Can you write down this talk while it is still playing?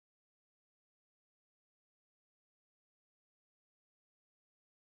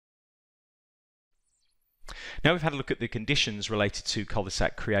Now we've had a look at the conditions related to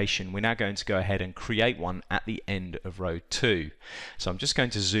cul-de-sac creation, we're now going to go ahead and create one at the end of road 2. So I'm just going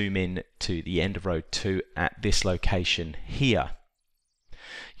to zoom in to the end of road 2 at this location here.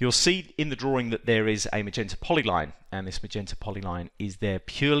 You'll see in the drawing that there is a magenta polyline, and this magenta polyline is there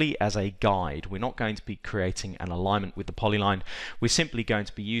purely as a guide. We're not going to be creating an alignment with the polyline, we're simply going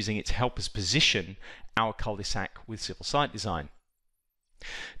to be using it to help us position our cul-de-sac with civil site design.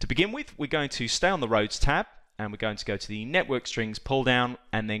 To begin with, we're going to stay on the Roads tab, and we're going to go to the Network Strings pull down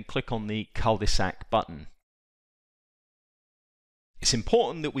and then click on the Cul-de-sac button. It's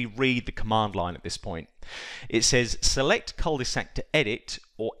important that we read the command line at this point. It says select cul-de-sac to edit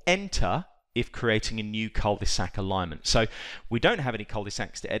or enter if creating a new cul-de-sac alignment. So we don't have any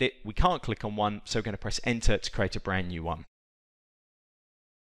cul-de-sacs to edit, we can't click on one, so we're going to press enter to create a brand new one.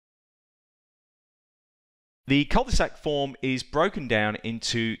 The cul-de-sac form is broken down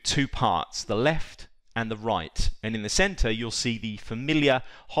into two parts, the left and the right, and in the center you'll see the familiar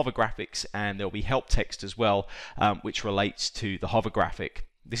hover graphics, and there'll be help text as well, which relates to the hover graphic.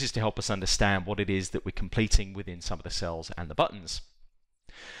 This is to help us understand what it is that we're completing within some of the cells and the buttons.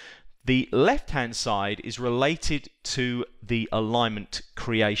 The left hand side is related to the alignment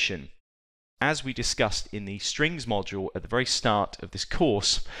creation. As we discussed in the strings module at the very start of this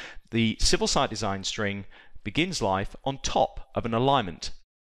course, the civil site design string begins life on top of an alignment.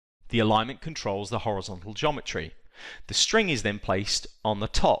 The alignment controls the horizontal geometry. The string is then placed on the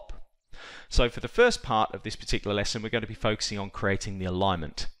top. So for the first part of this particular lesson, we're going to be focusing on creating the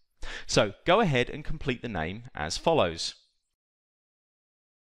alignment. So go ahead and complete the name as follows.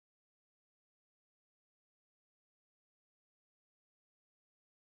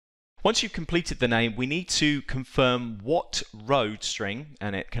 Once you've completed the name, we need to confirm what road string,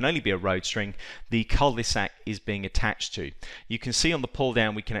 and it can only be a road string, the cul-de-sac is being attached to. You can see on the pull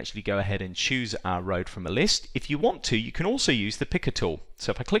down we can actually go ahead and choose our road from a list. If you want to, you can also use the picker tool.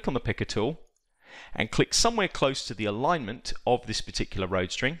 So if I click on the picker tool and click somewhere close to the alignment of this particular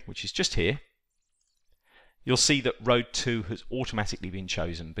road string, which is just here, you'll see that road 2 has automatically been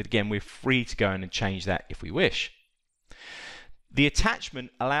chosen. But again, we're free to go in and change that if we wish. The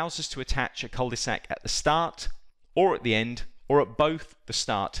attachment allows us to attach a cul-de-sac at the start or at the end, or at both the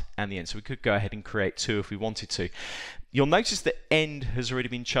start and the end. So we could go ahead and create two if we wanted to. You'll notice that end has already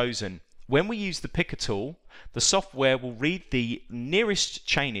been chosen. When we use the picker tool, the software will read the nearest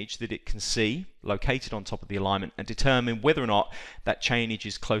chainage that it can see located on top of the alignment and determine whether or not that chainage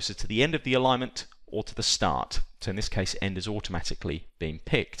is closer to the end of the alignment or to the start. So in this case, end has automatically been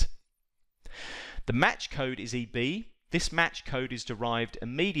picked. The match code is EB. This match code is derived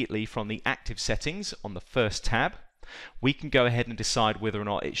immediately from the active settings on the first tab. We can go ahead and decide whether or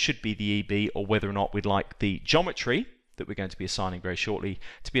not it should be the EB or whether or not we'd like the geometry that we're going to be assigning very shortly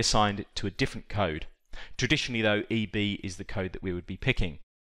to be assigned to a different code. Traditionally though, EB is the code that we would be picking.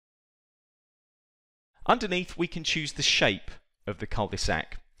 Underneath we can choose the shape of the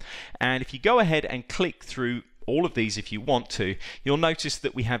cul-de-sac, and if you go ahead and click through all of these if you want to, you'll notice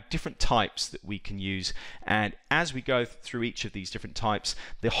that we have different types that we can use, and as we go through each of these different types,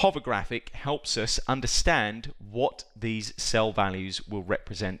 the hover graphic helps us understand what these cell values will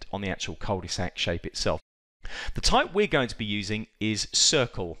represent on the actual cul-de-sac shape itself. The type we're going to be using is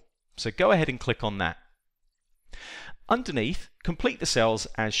circle, so go ahead and click on that. Underneath, complete the cells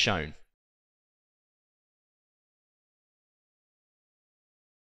as shown.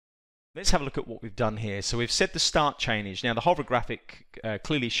 Let's have a look at what we've done here. So we've set the start chainage. Now the hover graphic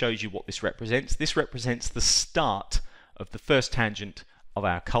clearly shows you what this represents. This represents the start of the first tangent of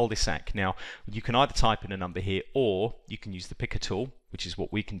our cul-de-sac. Now you can either type in a number here, or you can use the picker tool, which is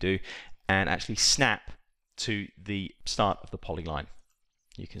what we can do, and actually snap to the start of the polyline.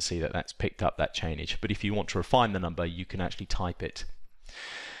 You can see that that's picked up that chainage. But if you want to refine the number, you can actually type it.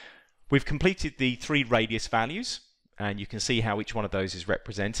 We've completed the 3 radius values, and you can see how each one of those is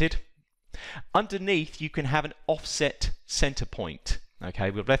represented. Underneath you can have an offset center point.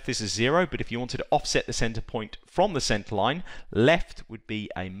 Okay, we've left this as 0, but if you wanted to offset the center point from the center line, left would be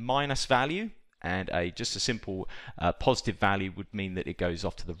a minus value, and just a simple positive value would mean that it goes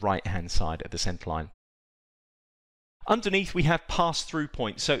off to the right hand side of the center line. Underneath we have pass-through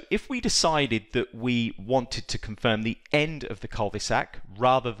points. So if we decided that we wanted to confirm the end of the cul-de-sac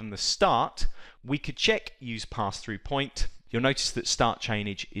rather than the start, we could check use pass-through point. You'll notice that start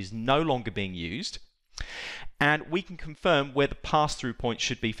chainage is no longer being used, and we can confirm where the pass-through point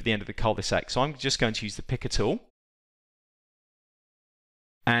should be for the end of the cul-de-sac. So I'm just going to use the picker tool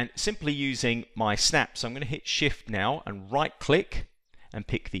and simply using my snap. So I'm going to hit shift now and right click and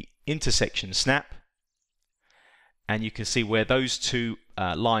pick the intersection snap, and you can see where those two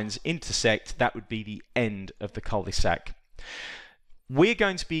lines intersect. That would be the end of the cul-de-sac. We're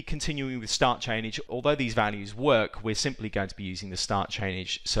going to be continuing with start chainage. Although these values work, we're simply going to be using the start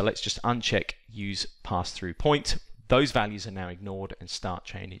chainage. So let's just uncheck use pass-through point. Those values are now ignored and start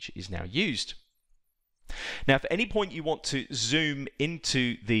chainage is now used. Now, if at any point you want to zoom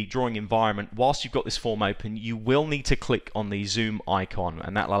into the drawing environment whilst you've got this form open, you will need to click on the zoom icon,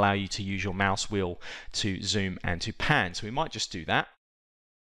 and that will allow you to use your mouse wheel to zoom and to pan. So we might just do that,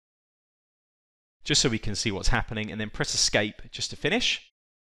 just so we can see what's happening, and then press escape just to finish.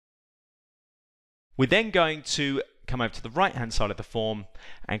 We're then going to come over to the right hand side of the form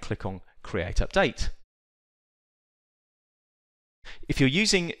and click on Create Update. If you're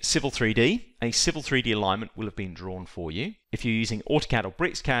using Civil 3D, a Civil 3D alignment will have been drawn for you. If you're using AutoCAD or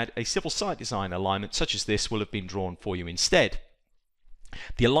BricsCAD, a Civil Site Design alignment such as this will have been drawn for you instead.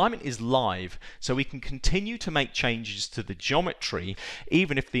 The alignment is live, so we can continue to make changes to the geometry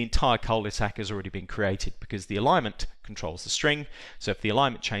even if the entire cul-de-sac has already been created, because the alignment controls the string. So if the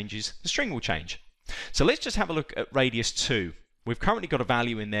alignment changes, the string will change. So let's just have a look at radius 2. We've currently got a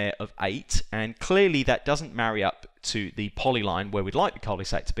value in there of 8, and clearly that doesn't marry up to the polyline where we'd like the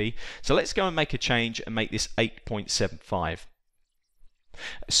cul-de-sac to be. So let's go and make a change and make this 8.75.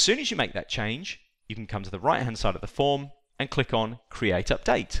 As soon as you make that change, you can come to the right hand side of the form and click on Create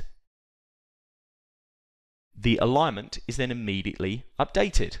Update. The alignment is then immediately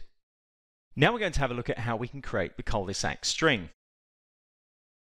updated. Now we're going to have a look at how we can create the cul-de-sac string.